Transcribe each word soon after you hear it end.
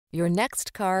Your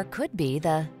next car could be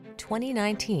the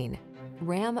 2019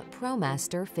 Ram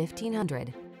ProMaster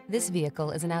 1500. This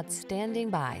vehicle is an outstanding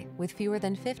buy with fewer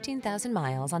than 15,000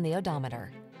 miles on the odometer.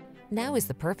 Now is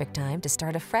the perfect time to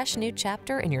start a fresh new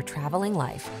chapter in your traveling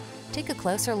life. Take a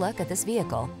closer look at this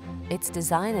vehicle. Its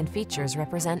design and features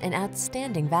represent an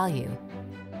outstanding value.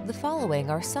 The following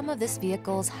are some of this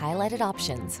vehicle's highlighted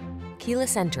options: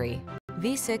 keyless entry,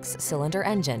 V6 cylinder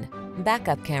engine,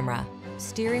 backup camera,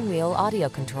 steering wheel audio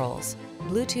controls,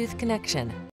 Bluetooth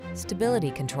connection, stability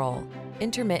control,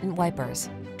 intermittent wipers,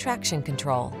 traction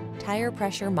control, tire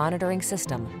pressure monitoring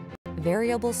system,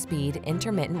 variable speed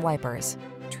intermittent wipers.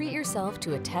 Treat yourself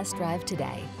to a test drive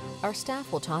today. Our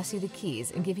staff will toss you the keys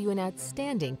and give you an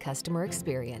outstanding customer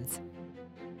experience.